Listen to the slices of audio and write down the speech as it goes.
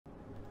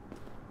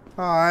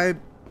Hi.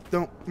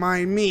 Don't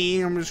mind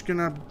me. I'm just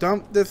gonna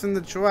dump this in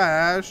the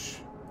trash.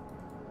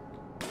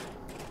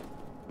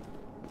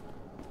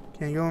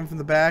 Can't go in from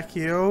the back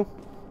here.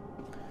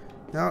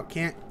 No,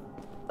 can't.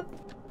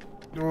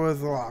 Door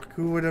is locked.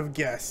 Who would have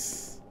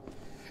guessed?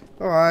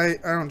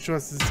 Alright, I don't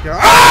trust this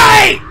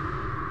guy.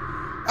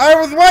 I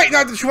was right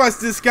not to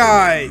trust this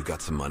guy! You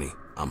got some money.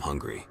 I'm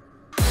hungry.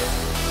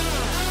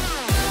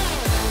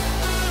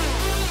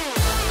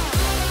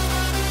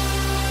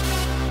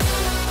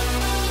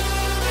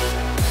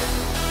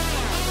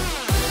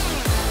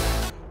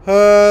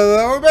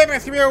 Hello, baby.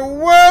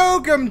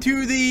 Welcome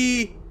to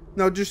the...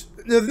 No, just...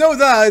 There's no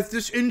the. It's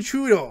just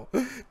Intruder.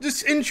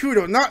 Just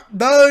Intruder. Not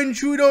the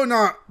Intruder.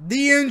 Not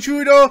the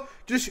Intruder.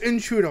 Just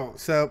Intruder.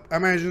 So, I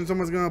imagine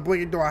someone's going to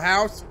break into our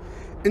house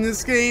in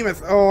this game.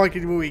 That's all I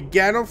can really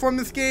gather from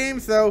this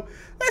game. So,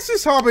 let's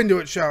just hop into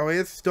it, shall we?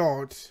 Let's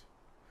start.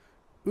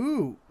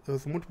 Ooh.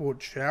 There's multiple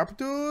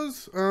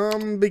chapters.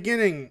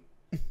 Beginning.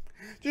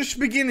 Just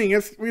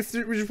beginning. We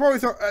should probably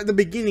start at the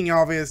beginning,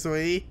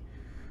 obviously.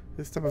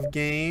 This type of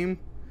game.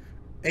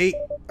 8.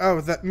 Oh,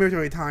 is that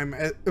military time?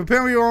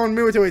 Apparently we're on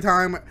military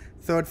time,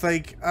 so it's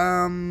like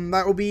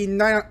that will be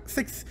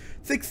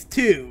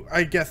 6-2,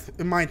 I guess,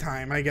 in my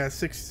time. I guess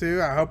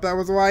 6-2. I hope that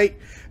was right.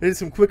 I did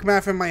some quick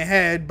math in my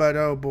head, but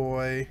oh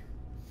boy.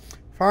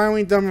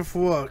 Finally done with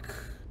work.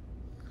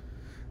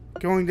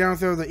 Going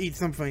downstairs to eat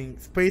something.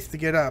 Space to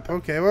get up.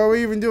 Okay, what are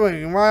we even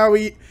doing? Why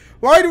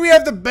do we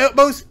have the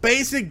most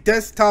basic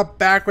desktop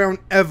background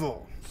ever?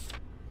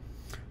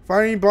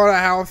 Finally bought a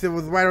house. It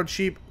was right on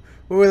cheap.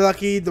 We were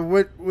lucky. The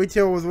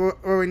retail was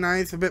really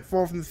nice. A bit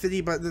far from the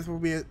city, but this will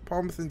be a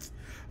problem since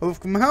I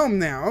work from home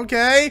now.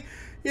 Okay.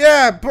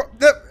 Yeah.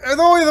 It's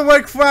always a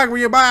red flag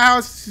when you buy a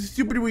house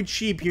stupidly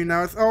cheap, you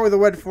know. It's always a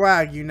red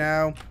flag, you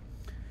know.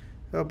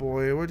 Oh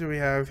boy. What do we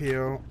have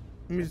here?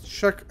 Let me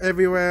check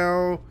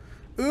everywhere.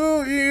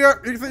 Ooh,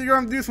 you said you're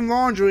gonna do some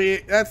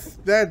laundry. That's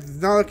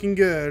not looking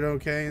good.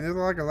 Okay. There's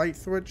like a light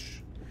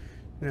switch.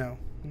 No.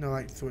 No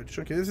light switch.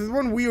 Okay, this is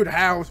one weird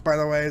house, by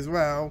the way, as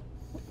well.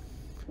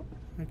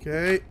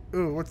 Okay.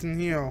 Ooh, what's in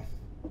here?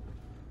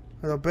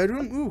 Hello,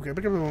 bedroom? Ooh, can I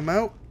pick up a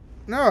remote?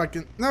 No, I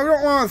can. No, we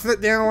don't want to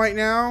sit down right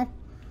now.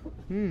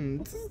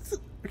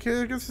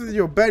 Okay, I guess this is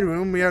your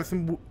bedroom. We have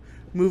some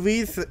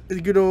movies. A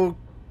good old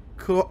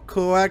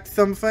collect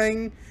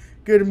something.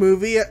 Good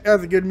movie.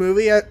 That's a good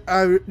movie.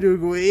 I do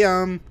agree.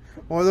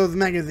 Or those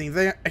magazines.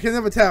 I can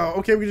never tell.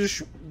 Okay, we can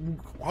just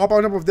hop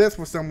on top of this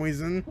for some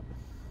reason.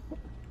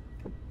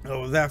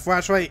 Oh, is that a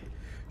flashlight?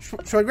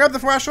 Should I grab the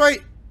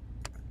flashlight?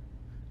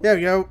 There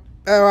we go.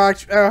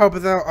 That'll help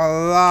us out a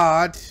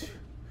lot.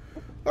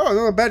 Oh,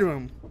 another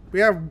bedroom.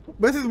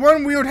 This is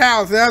one weird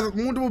house. It has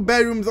multiple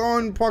bedrooms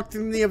on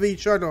proximity of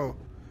each other.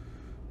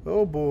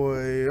 Oh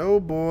boy. Oh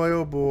boy.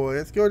 Oh boy.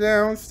 Let's go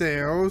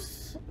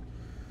downstairs.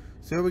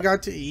 See what we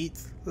got to eat.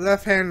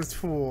 Left hand is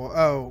full.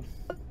 Oh.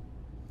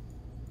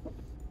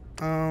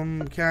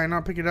 Can I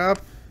not pick it up?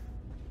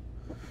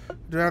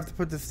 Do I have to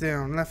put this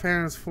down? Left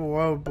hand is full.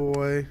 Oh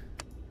boy.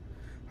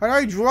 How do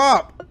I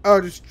drop? Oh,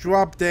 just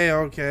drop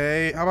there.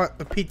 Okay. How about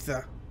the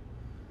pizza?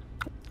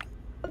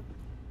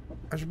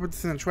 I should put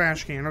this in a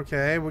trash can.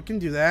 Okay, we can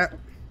do that.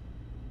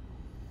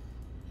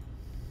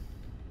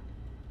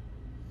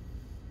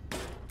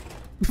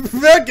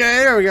 Okay,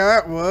 there we go.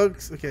 That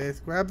works. Okay,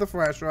 let's grab the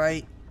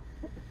flashlight.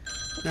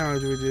 Now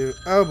what do we do?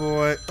 Oh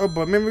boy. Oh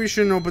boy. Maybe we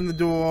shouldn't open the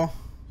door.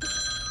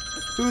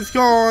 Who's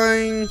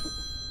calling?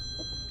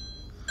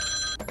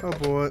 Oh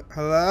boy.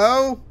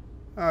 Hello?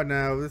 Oh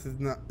no, this is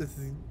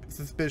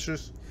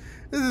suspicious.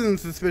 This isn't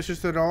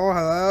suspicious at all.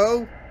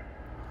 Hello?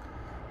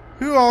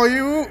 Who are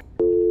you?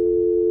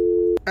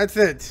 That's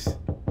it.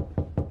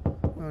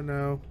 Oh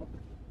no.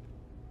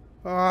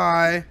 Oh,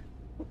 hi.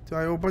 Do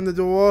I open the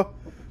door?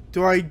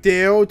 Do I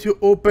dare to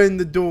open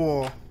the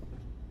door?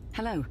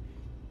 Hello.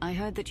 I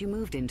heard that you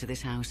moved into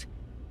this house.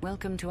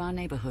 Welcome to our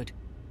neighborhood.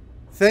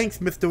 Thanks,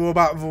 Mr.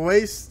 Robot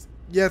Voice.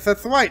 Yes,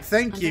 that's right.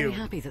 Thank you. I'm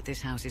very happy that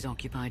this house is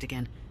occupied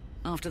again,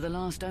 after the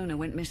last owner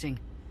went missing.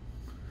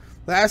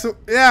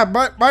 Yeah,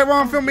 might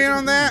want to fill me in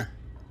on that.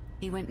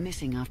 He went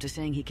missing after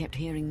saying he kept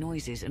hearing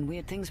noises and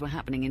weird things were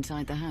happening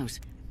inside the house.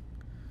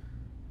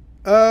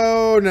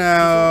 Oh no. He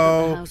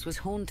thought that the house was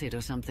haunted or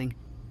something.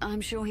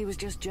 I'm sure he was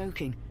just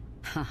joking.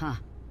 Haha.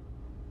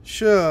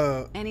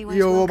 Sure. Anyways,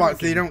 your robots,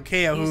 they don't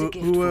care who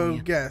will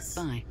guess.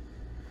 Bye.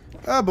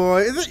 Oh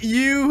boy, is it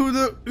you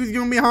who's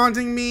gonna be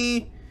haunting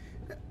me?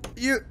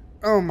 You.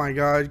 Oh my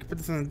god, put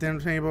this on the damn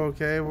table.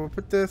 Okay, we'll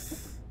put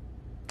this.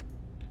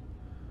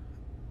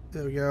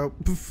 There we go.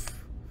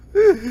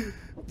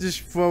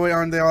 Just throw it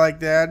on there like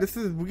that.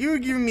 You're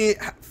giving me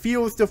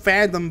Feels to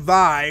Fathom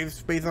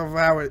vibes based off of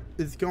how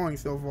it's going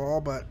so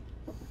far, but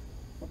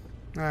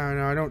I don't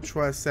know. I don't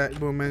trust that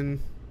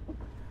woman.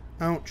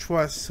 I don't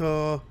trust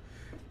her.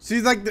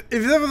 She's like,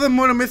 if there was a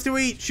murder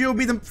mystery, she'll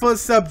be the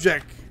first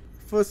subject.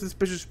 First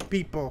suspicious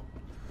people.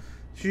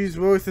 She's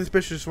really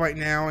suspicious right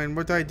now, and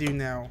what do I do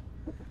now?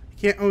 I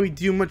can't really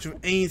do much of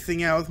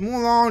anything else.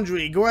 More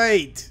laundry,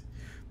 great.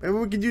 Maybe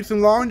we can do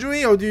some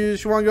laundry, or do you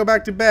just want to go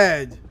back to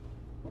bed?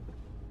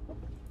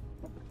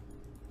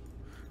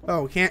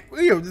 Oh, can't.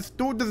 This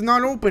door does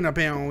not open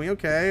apparently.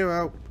 Okay,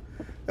 well,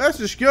 let's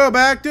just go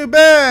back to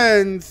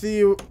bed and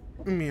see.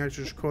 I mean, I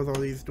should just close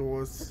all these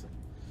doors.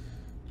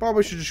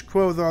 Probably should just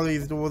close all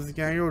these doors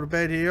again. Go to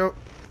bed here.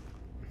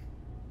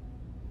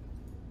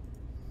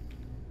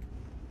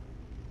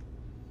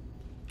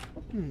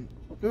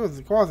 There's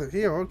a closet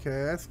here.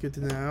 Okay, that's good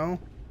to know.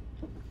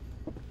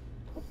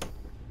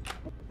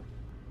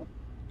 Oh,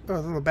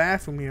 there's a little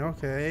bathroom here.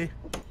 Okay.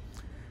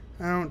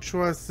 I don't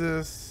trust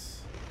this.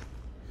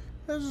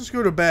 Let's just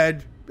go to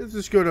bed. Let's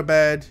just go to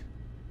bed.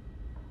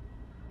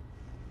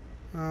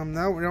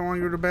 No, we don't want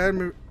to go to bed.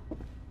 We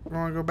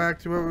want to go back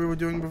to what we were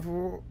doing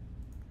before.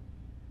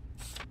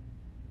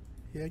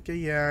 Yeah, okay,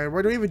 yeah.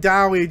 Why do we have a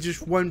diary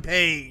just one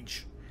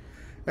page?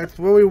 That's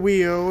really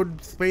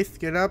weird. Space to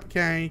get up.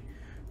 Can I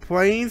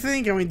play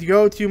anything? Can we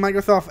go to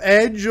Microsoft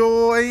Edge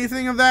or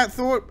anything of that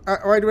sort?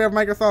 Why do we have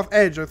Microsoft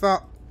Edge? I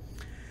thought...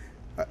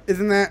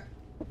 isn't that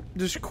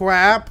just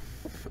crap?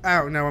 I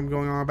don't know what I'm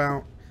going on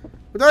about.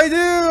 What do I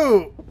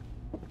do?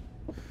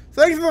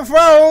 Thanks for the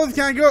flowers.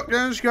 Can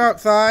I just go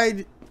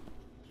outside?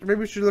 Maybe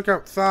we should look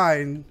outside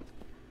and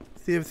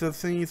see if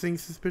there's anything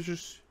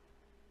suspicious.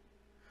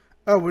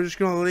 Oh, we're just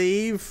gonna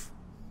leave?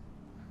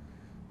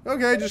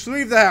 Okay, just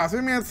leave the house.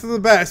 Maybe that's for the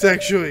best,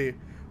 actually.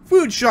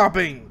 Food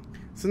shopping.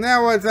 So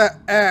now what's that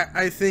at?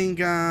 I think,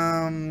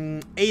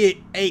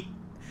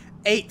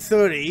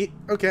 8:30.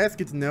 Okay, that's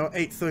good to know.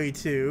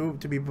 8:32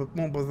 to be more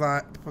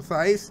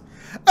precise.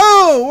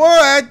 Oh,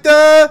 we're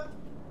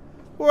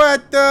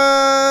at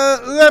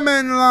the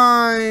Lemon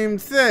Lime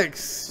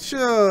 6.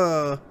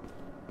 Sure.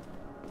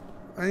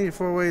 I need to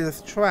throw away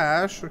this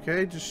trash.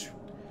 Okay, just...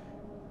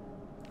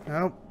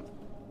 Nope.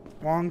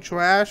 Wrong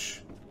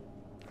trash.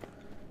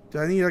 Do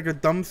I need like a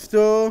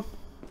dumpster?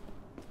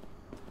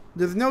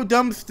 There's no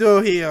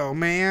dumpster here,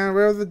 man.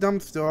 Where's the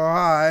dumpster?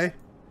 Hi.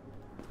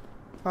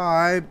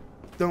 Hi.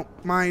 Don't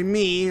mind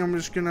me. I'm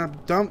just gonna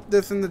dump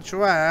this in the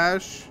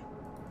trash.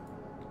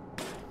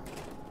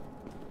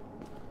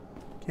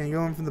 Can't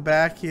go in from the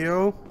back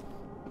here.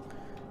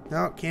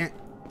 No, can't.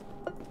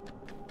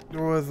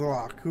 Door is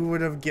locked. Who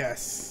would have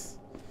guessed?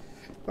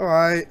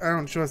 Alright, I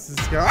don't trust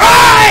this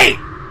guy.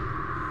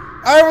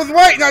 I was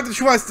right not to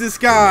trust this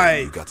guy!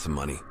 You got some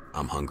money.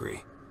 I'm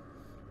hungry.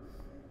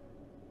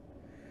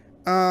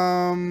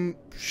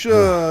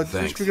 Sure.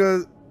 Thanks.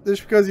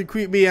 Just because you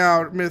creep me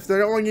out, mister. I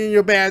don't want you in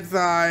your bad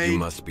side. You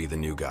must be the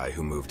new guy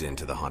who moved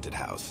into the haunted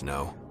house,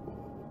 no?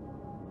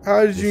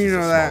 How did you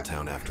know that? This is a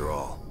small town after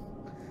all.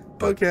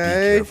 But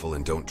okay. Be careful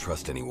and don't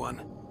trust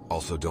anyone.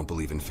 Also, don't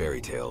believe in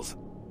fairy tales.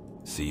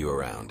 See you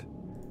around.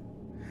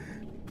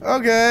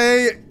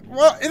 Okay.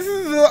 Well, this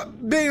is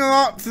being a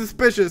lot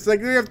suspicious. Like,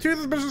 we have 2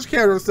 suspicious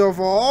characters so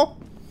far.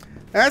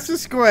 That's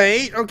just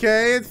great.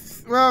 Okay,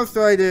 what else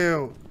do I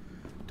do?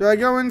 Do I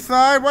go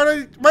inside? Why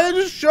do I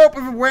just show up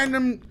with a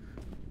random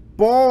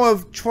bowl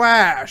of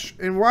trash?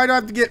 And why do I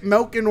have to get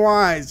milk and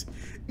wise?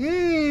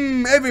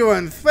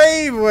 Everyone's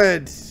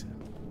favorite.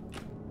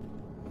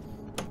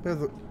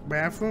 There's a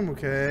bathroom.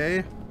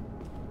 Okay.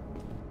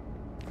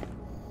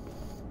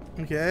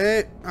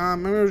 Okay.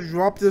 I'm gonna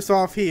drop this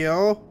off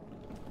here.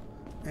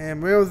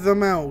 And where's the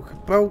milk?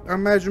 I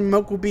imagine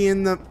milk will be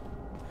in the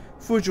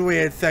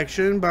refrigerated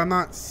section, but I'm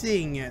not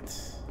seeing it.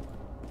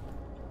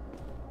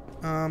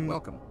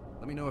 Welcome.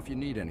 Let me know if you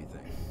need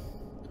anything.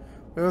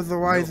 Where's the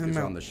rice and milk? Is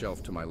milk? on the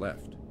shelf to my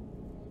left.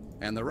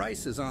 And the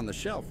rice is on the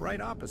shelf right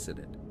opposite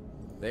it.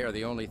 They are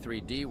the only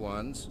 3D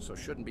ones, so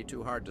shouldn't be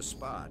too hard to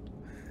spot.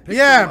 Pick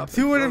Yeah,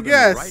 who would have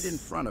guessed? Right in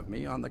front of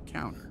me on the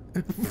counter.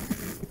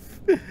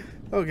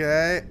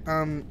 Okay,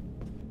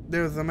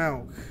 there's the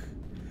milk.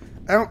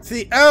 I don't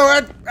see. Oh,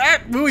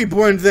 that really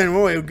blends in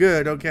really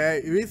good.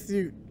 Okay, at least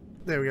you.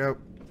 There we go.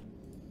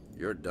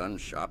 You're done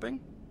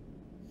shopping?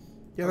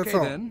 Yeah, that's okay,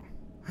 all. Then.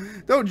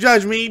 Don't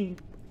judge me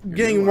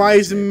getting new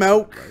rice and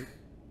milk. Right?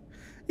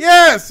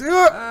 Yes. Why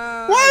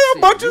are there a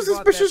bunch of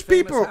suspicious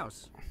people?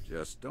 House.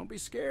 Just don't be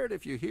scared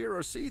if you hear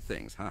or see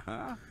things,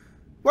 haha.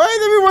 Why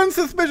is everyone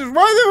suspicious?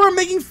 Why is everyone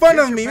making fun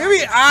of me?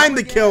 Maybe I'm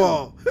the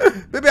killer.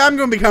 Maybe I'm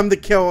gonna become the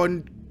killer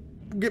and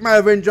get my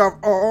revenge off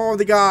all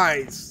the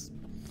guys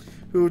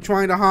who are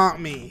trying to haunt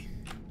me.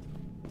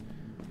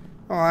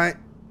 Alright,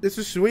 let's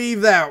just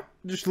leave out.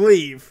 Just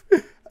leave.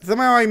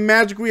 Somehow I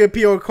magically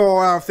appear a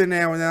call out thin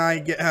air when I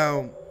get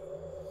home.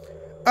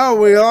 Oh,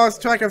 we lost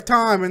track of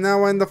time and now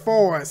we're in the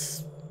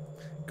forest.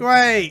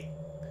 Great.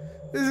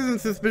 This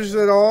isn't suspicious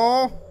at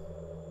all.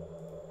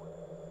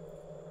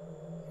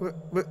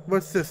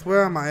 What's this?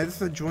 Where am I? Is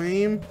this a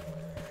dream?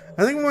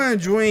 I think we're in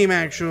a dream,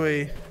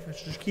 actually.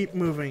 Let's just keep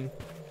moving.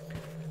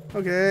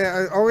 Okay,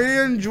 are we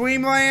in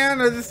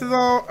dreamland? Or this is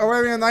all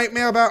already a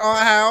nightmare about our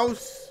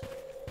house?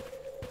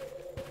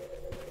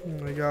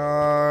 Oh my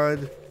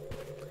god.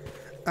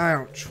 I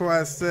don't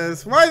trust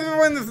this. Why is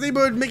everyone in this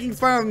neighborhood making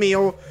fun of me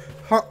or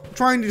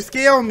trying to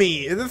scare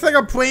me? Is this like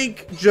a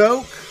prank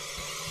joke?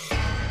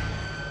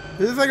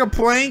 Is this like a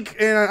prank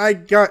and I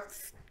got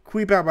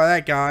creeped out by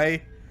that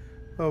guy?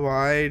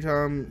 Alright,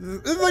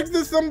 this is like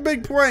this some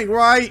big prank,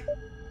 right?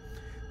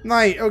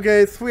 Night.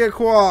 Okay, it's 3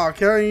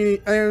 o'clock. I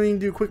don't even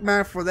do quick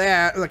math for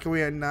that. Like,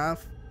 weird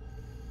enough.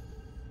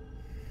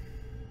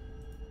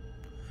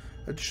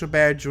 It's just a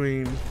bad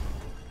dream.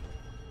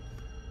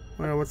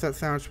 Well, what's that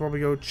sound? Should probably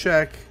go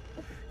check.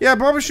 Yeah,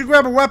 probably should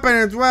grab a weapon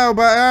as well,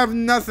 but I have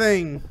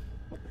nothing.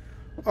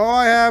 All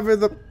I have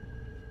is a...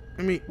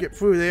 Let me get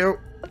through there.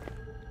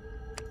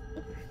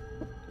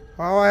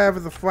 All I have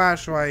is a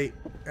flashlight.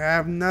 I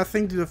have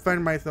nothing to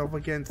defend myself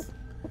against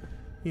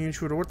the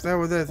intruder. What the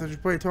hell is this? I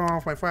should probably turn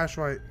off my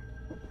flashlight.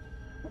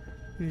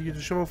 You get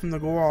the shovel from the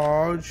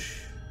garage.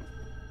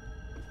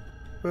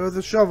 Where's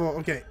the shovel?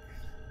 Okay.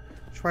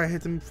 Try to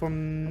hit him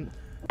from...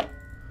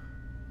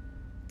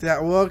 Did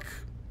that work?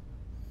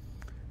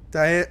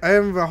 I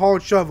have a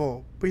hard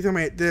shovel. Please tell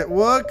me, did it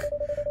work?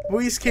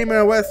 Police came in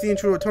and arrested the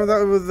intruder. Turns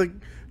out it was the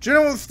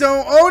General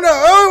Stone. Oh no!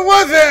 Oh, it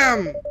was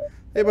him!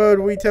 Neighborhood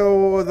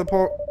retail was a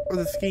part of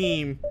the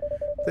scheme.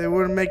 They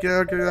wouldn't make it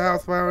out of the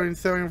house by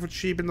selling it for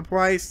cheap in the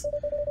price.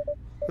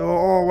 They were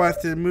all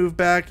arrested and moved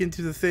back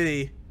into the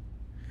city.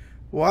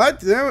 What?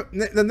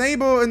 The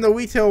neighbor and the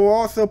retail were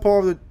also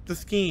part of the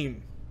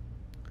scheme.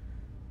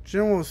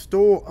 General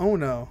store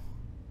owner.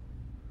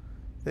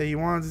 That he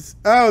wanted to...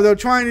 Oh, they're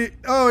trying to...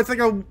 Oh, it's like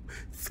a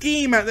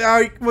scheme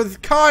that was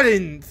caught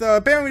in. So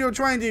apparently they were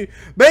trying to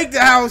make the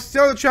house,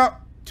 sell the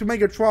shop to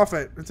make a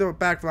profit and sell it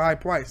back for a high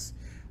price.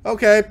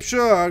 Okay,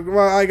 sure.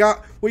 Well, I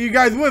got... Well, you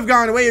guys would have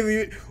gone away with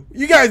it.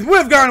 You guys would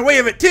have gone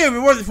away with it too if it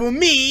wasn't for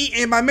me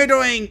and my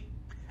middling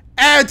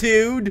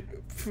attitude.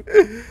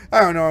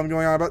 I don't know what I'm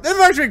going on about. This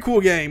is actually a cool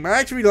game. I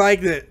actually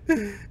liked it.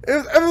 It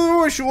was a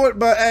little short,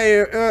 but hey,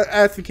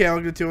 add some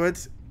character to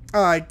it. I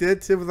liked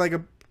it. It was like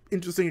a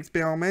interesting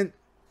experiment.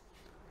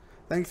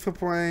 Thanks for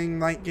playing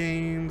night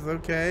games.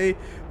 Okay.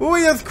 Will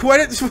we have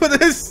credits for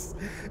this?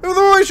 It was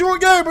a really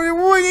short game, but we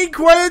really need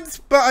credits.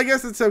 But I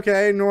guess it's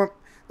okay. No,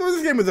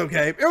 this game was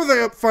okay. It was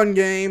like a fun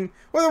game.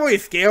 It wasn't really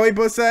scary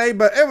per se,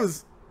 but it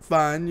was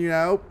fun, you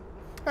know.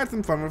 I had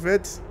some fun with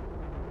it.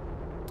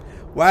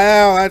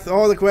 Wow, that's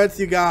all the credits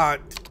you got.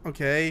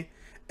 Okay.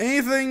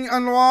 Anything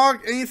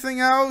unlocked?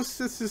 Anything else?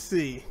 Let's just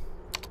see.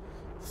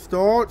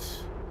 Start.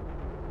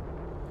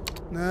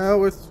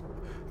 No, it's...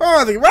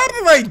 Oh, what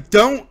happens if I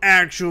don't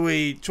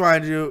actually try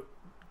to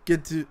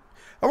get to...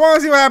 I want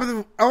to see what happens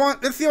if...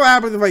 Let's see what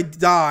happens if I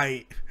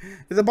die.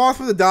 Is it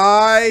possible to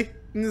die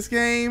in this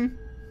game?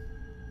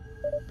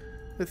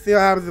 Let's see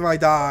what happens if I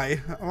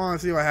die. I want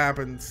to see what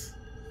happens.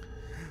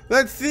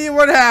 Let's see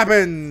what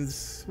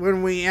happens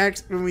when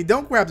we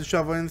don't grab the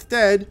shovel and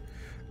instead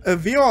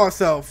reveal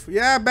ourselves.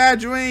 Yeah, bad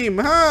dream,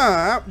 huh?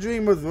 That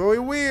dream was really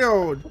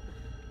weird.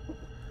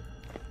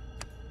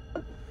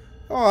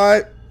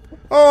 Alright.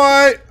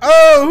 Alright.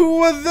 Oh, who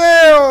was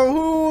there?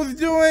 Who's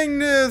doing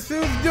this?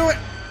 Who's doing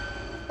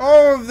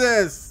all of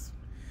this?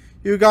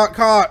 You got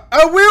caught.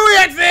 Oh,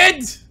 really? That's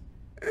it?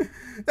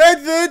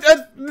 That's it?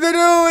 That's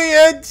literally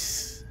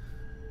it?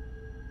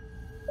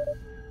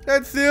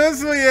 That's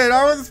seriously it.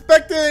 I was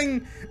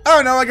expecting, I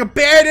don't know, like a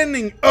bad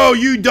ending. Oh,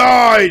 you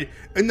died,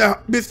 and the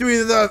mystery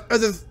of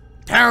this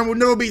town will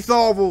never be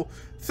solved.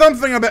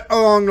 Something a bit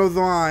along those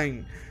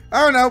lines.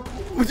 I don't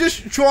know.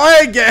 Just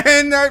try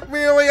again. That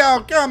really,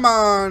 oh, come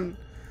on.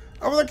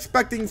 I was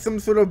expecting some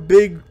sort of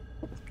big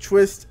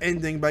twist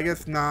ending, but I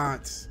guess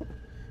not.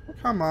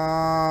 Come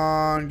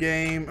on,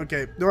 game.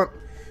 Okay, nope.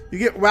 You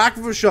get whacked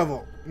with a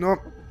shovel. Nope.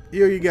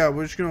 Here you go.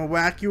 We're just gonna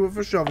whack you with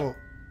a shovel.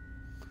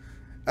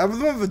 I was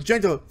more of a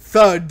gentle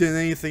thud than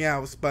anything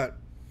else, but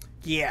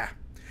yeah.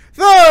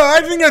 So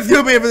I think that's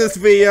gonna be it for this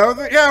video.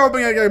 Yeah, I'm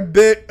hoping I get a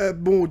bit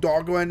more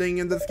darker ending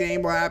in this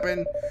game will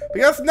happen. But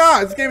guess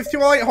not. This game is too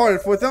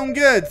lighthearted for its own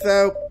good.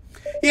 So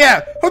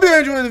yeah, hope you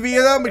enjoyed the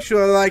video though. Make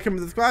sure to like,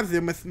 comment, and subscribe so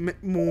you miss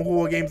more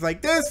horror games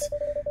like this.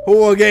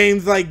 Horror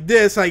games like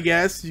this, I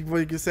guess you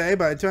could say.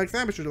 But until next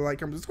time, be sure to like,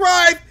 comment, and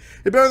subscribe.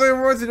 If better than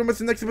words, you don't miss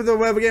the next episode of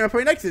whatever game I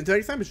play next. Until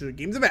next time, be sure to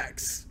Games of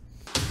X.